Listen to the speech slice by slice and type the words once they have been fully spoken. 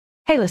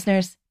Hey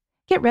listeners,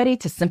 get ready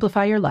to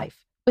simplify your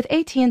life with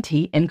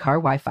AT&T in-car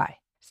Wi-Fi.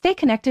 Stay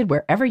connected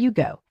wherever you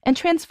go and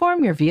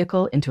transform your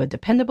vehicle into a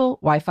dependable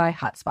Wi-Fi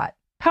hotspot.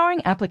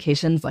 Powering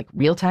applications like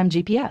real-time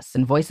GPS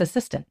and voice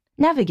assistant,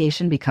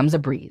 navigation becomes a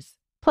breeze.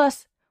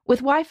 Plus,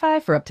 with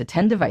Wi-Fi for up to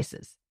 10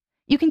 devices,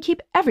 you can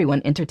keep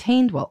everyone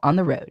entertained while on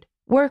the road,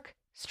 work,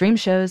 stream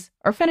shows,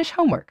 or finish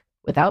homework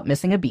without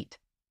missing a beat.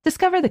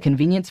 Discover the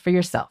convenience for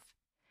yourself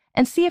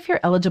and see if you're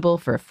eligible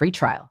for a free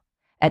trial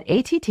at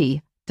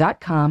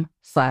att.com/in-car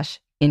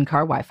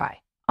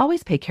Wi-Fi.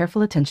 Always pay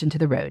careful attention to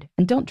the road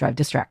and don't drive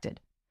distracted.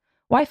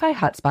 Wi-Fi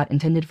hotspot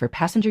intended for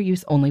passenger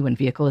use only when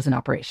vehicle is in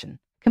operation.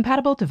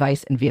 Compatible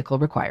device and vehicle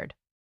required.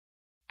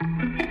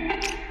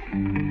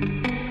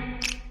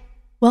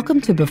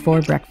 Welcome to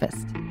Before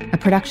Breakfast, a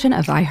production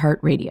of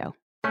iHeartRadio.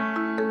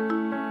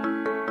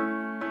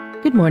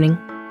 Good morning.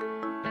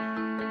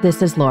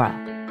 This is Laura.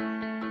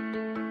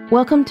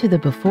 Welcome to the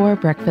Before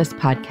Breakfast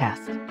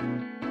podcast.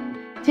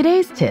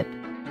 Today's tip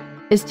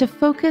is to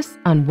focus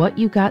on what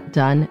you got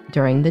done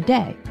during the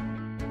day,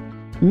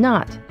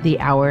 not the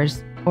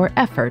hours or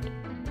effort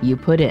you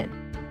put in.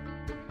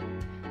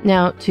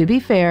 Now, to be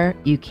fair,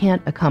 you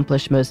can't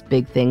accomplish most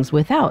big things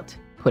without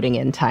putting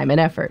in time and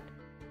effort.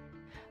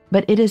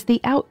 But it is the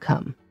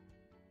outcome,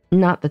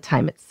 not the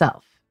time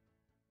itself,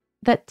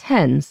 that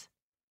tends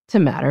to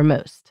matter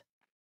most.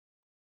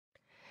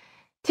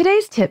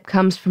 Today's tip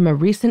comes from a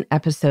recent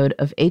episode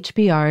of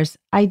HBR's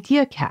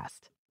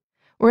IdeaCast,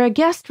 where a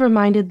guest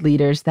reminded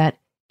leaders that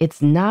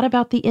it's not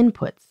about the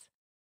inputs.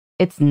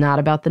 It's not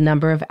about the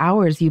number of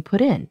hours you put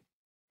in.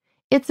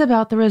 It's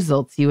about the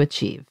results you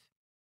achieve.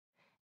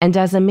 And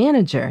as a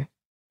manager,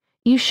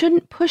 you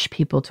shouldn't push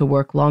people to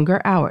work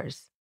longer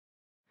hours.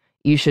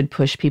 You should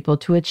push people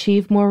to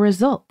achieve more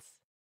results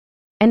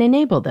and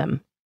enable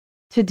them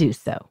to do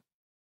so.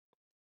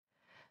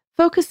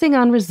 Focusing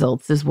on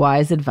results is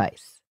wise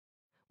advice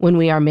when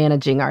we are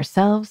managing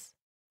ourselves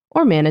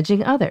or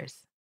managing others.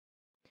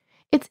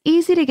 It's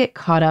easy to get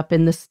caught up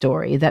in the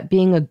story that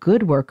being a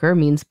good worker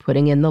means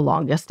putting in the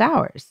longest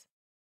hours.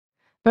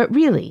 But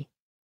really,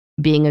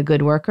 being a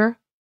good worker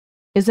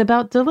is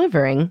about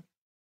delivering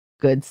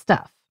good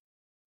stuff.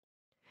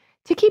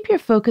 To keep your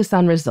focus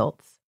on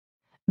results,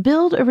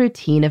 build a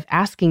routine of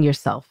asking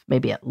yourself,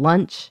 maybe at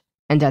lunch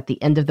and at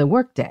the end of the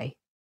workday,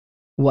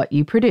 what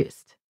you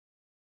produced.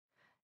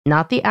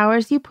 Not the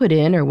hours you put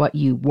in or what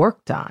you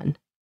worked on,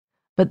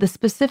 but the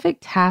specific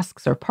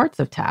tasks or parts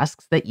of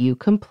tasks that you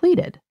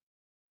completed.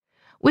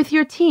 With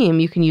your team,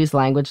 you can use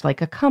language like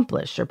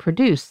accomplish or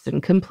produce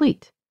and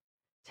complete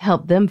to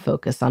help them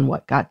focus on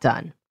what got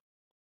done.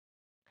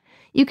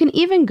 You can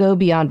even go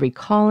beyond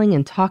recalling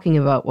and talking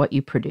about what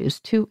you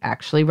produced to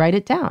actually write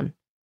it down.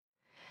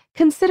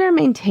 Consider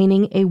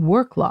maintaining a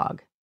work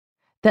log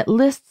that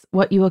lists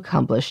what you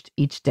accomplished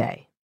each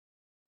day.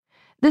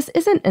 This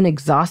isn't an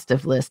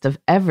exhaustive list of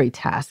every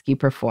task you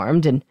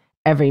performed and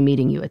every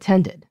meeting you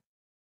attended.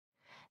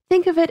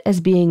 Think of it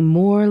as being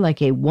more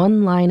like a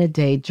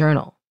one-line-a-day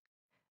journal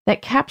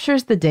that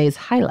captures the day's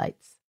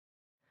highlights,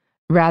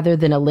 rather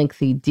than a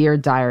lengthy Dear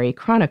Diary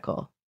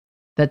chronicle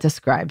that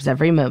describes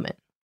every moment.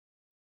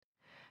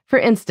 For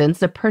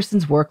instance, a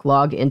person's work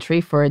log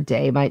entry for a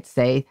day might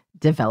say,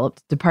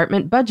 developed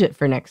department budget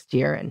for next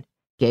year and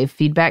gave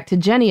feedback to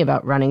Jenny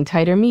about running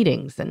tighter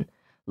meetings and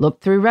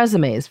looked through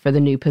resumes for the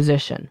new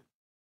position.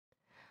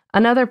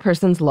 Another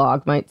person's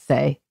log might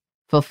say,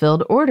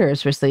 fulfilled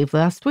orders received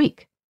last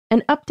week,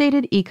 an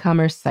updated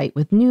e-commerce site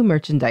with new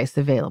merchandise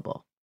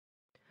available.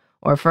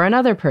 Or for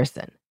another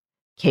person,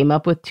 came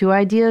up with 2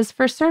 ideas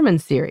for sermon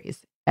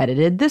series,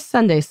 edited this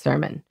Sunday's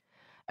sermon,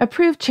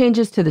 approved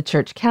changes to the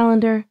church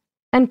calendar,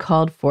 and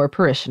called for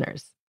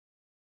parishioners.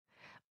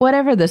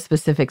 Whatever the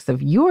specifics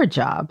of your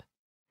job,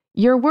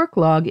 your work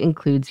log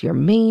includes your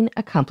main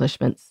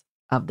accomplishments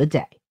of the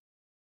day.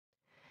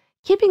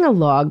 Keeping a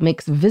log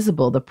makes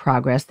visible the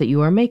progress that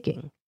you are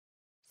making,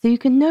 so you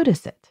can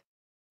notice it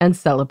and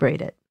celebrate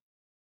it.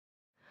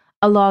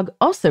 A log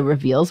also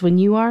reveals when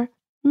you are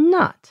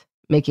not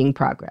making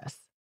progress.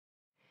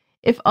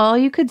 If all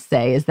you could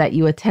say is that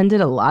you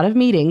attended a lot of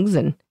meetings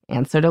and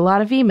answered a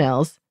lot of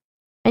emails,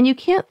 and you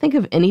can't think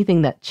of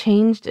anything that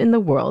changed in the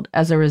world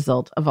as a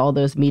result of all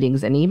those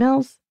meetings and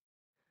emails,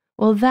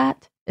 well,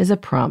 that is a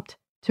prompt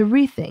to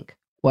rethink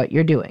what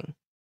you're doing.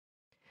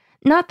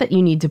 Not that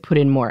you need to put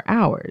in more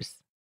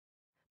hours,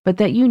 but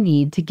that you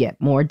need to get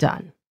more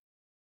done.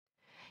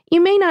 You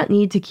may not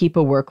need to keep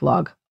a work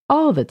log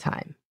all the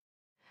time,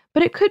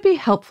 but it could be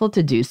helpful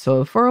to do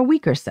so for a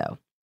week or so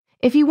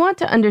if you want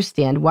to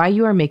understand why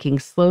you are making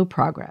slow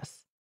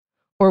progress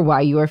or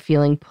why you are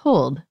feeling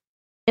pulled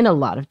in a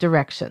lot of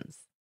directions.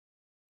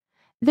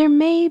 There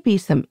may be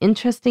some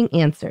interesting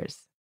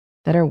answers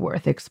that are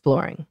worth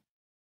exploring.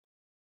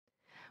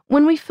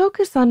 When we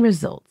focus on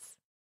results,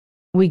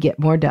 we get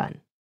more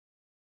done.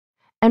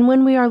 And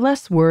when we are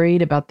less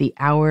worried about the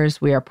hours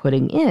we are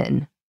putting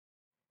in,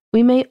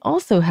 we may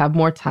also have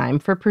more time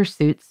for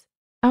pursuits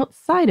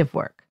outside of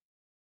work.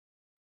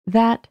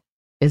 That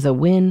is a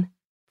win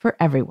for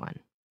everyone.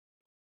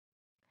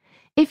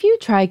 If you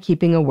try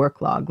keeping a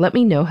work log, let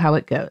me know how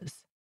it goes.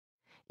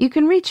 You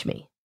can reach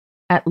me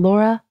at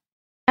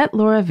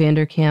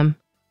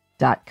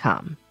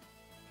laura@lauravanderkam.com.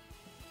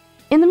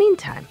 In the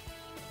meantime,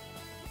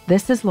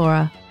 this is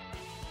Laura.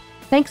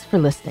 Thanks for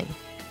listening.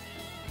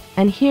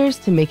 And here's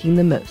to making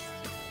the most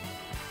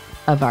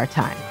of our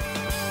time.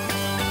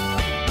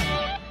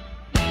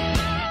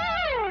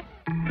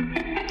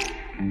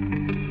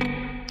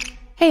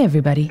 Hey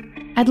everybody,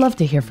 I'd love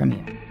to hear from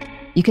you.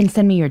 You can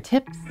send me your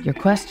tips, your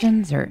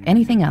questions, or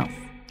anything else.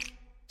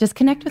 Just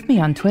connect with me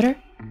on Twitter,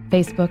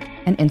 Facebook,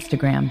 and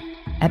Instagram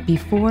at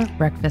Before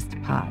Breakfast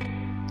Pod.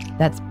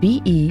 That's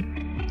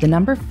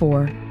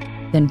BE4,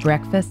 then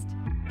breakfast,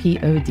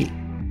 POD.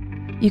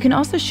 You can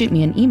also shoot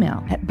me an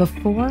email at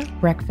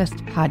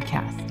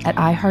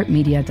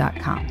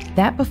beforebreakfastpodcast@iheartmedia.com.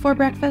 That Before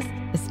Breakfast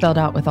is spelled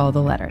out with all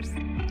the letters.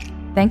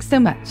 Thanks so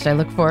much. I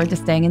look forward to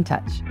staying in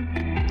touch.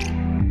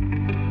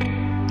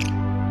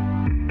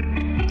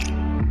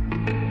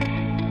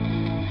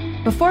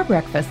 Before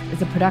Breakfast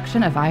is a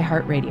production of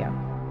iHeartRadio.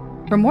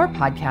 For more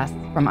podcasts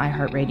from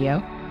iHeartRadio,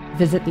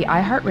 visit the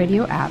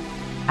iHeartRadio app,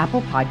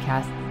 Apple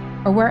Podcasts,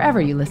 or wherever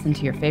you listen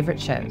to your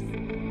favorite shows.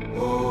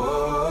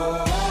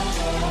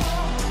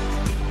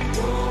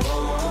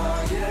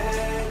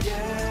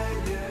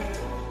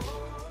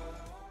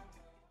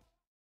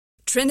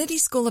 Trinity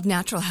School of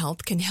Natural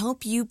Health can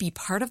help you be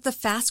part of the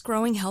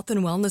fast-growing health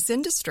and wellness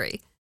industry.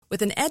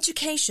 With an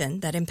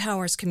education that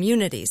empowers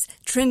communities,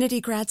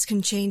 Trinity grads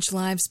can change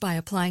lives by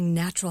applying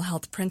natural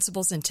health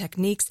principles and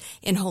techniques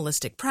in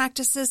holistic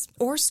practices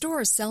or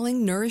stores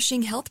selling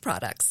nourishing health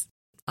products.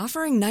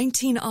 Offering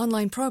 19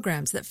 online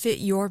programs that fit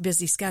your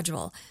busy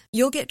schedule,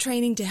 you'll get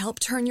training to help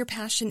turn your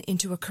passion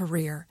into a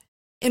career.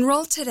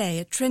 Enroll today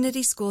at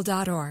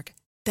trinityschool.org.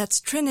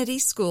 That's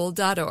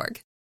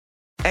trinityschool.org.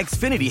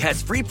 Xfinity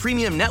has free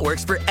premium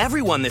networks for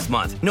everyone this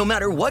month, no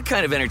matter what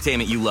kind of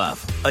entertainment you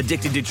love.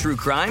 Addicted to true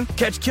crime?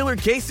 Catch killer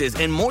cases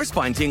and more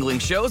spine-tingling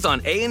shows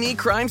on A&E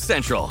Crime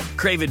Central.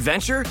 Crave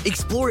adventure?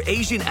 Explore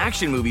Asian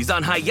action movies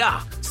on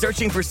Hi-YAH.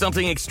 Searching for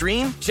something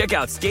extreme? Check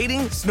out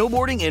skating,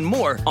 snowboarding, and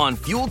more on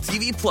Fuel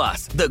TV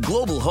Plus, the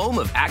global home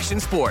of action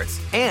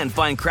sports. And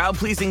find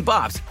crowd-pleasing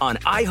bops on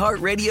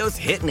iHeartRadio's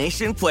Hit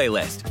Nation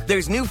playlist.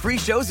 There's new free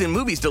shows and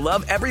movies to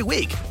love every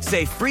week.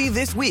 Say free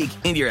this week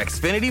in your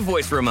Xfinity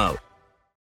voice remote.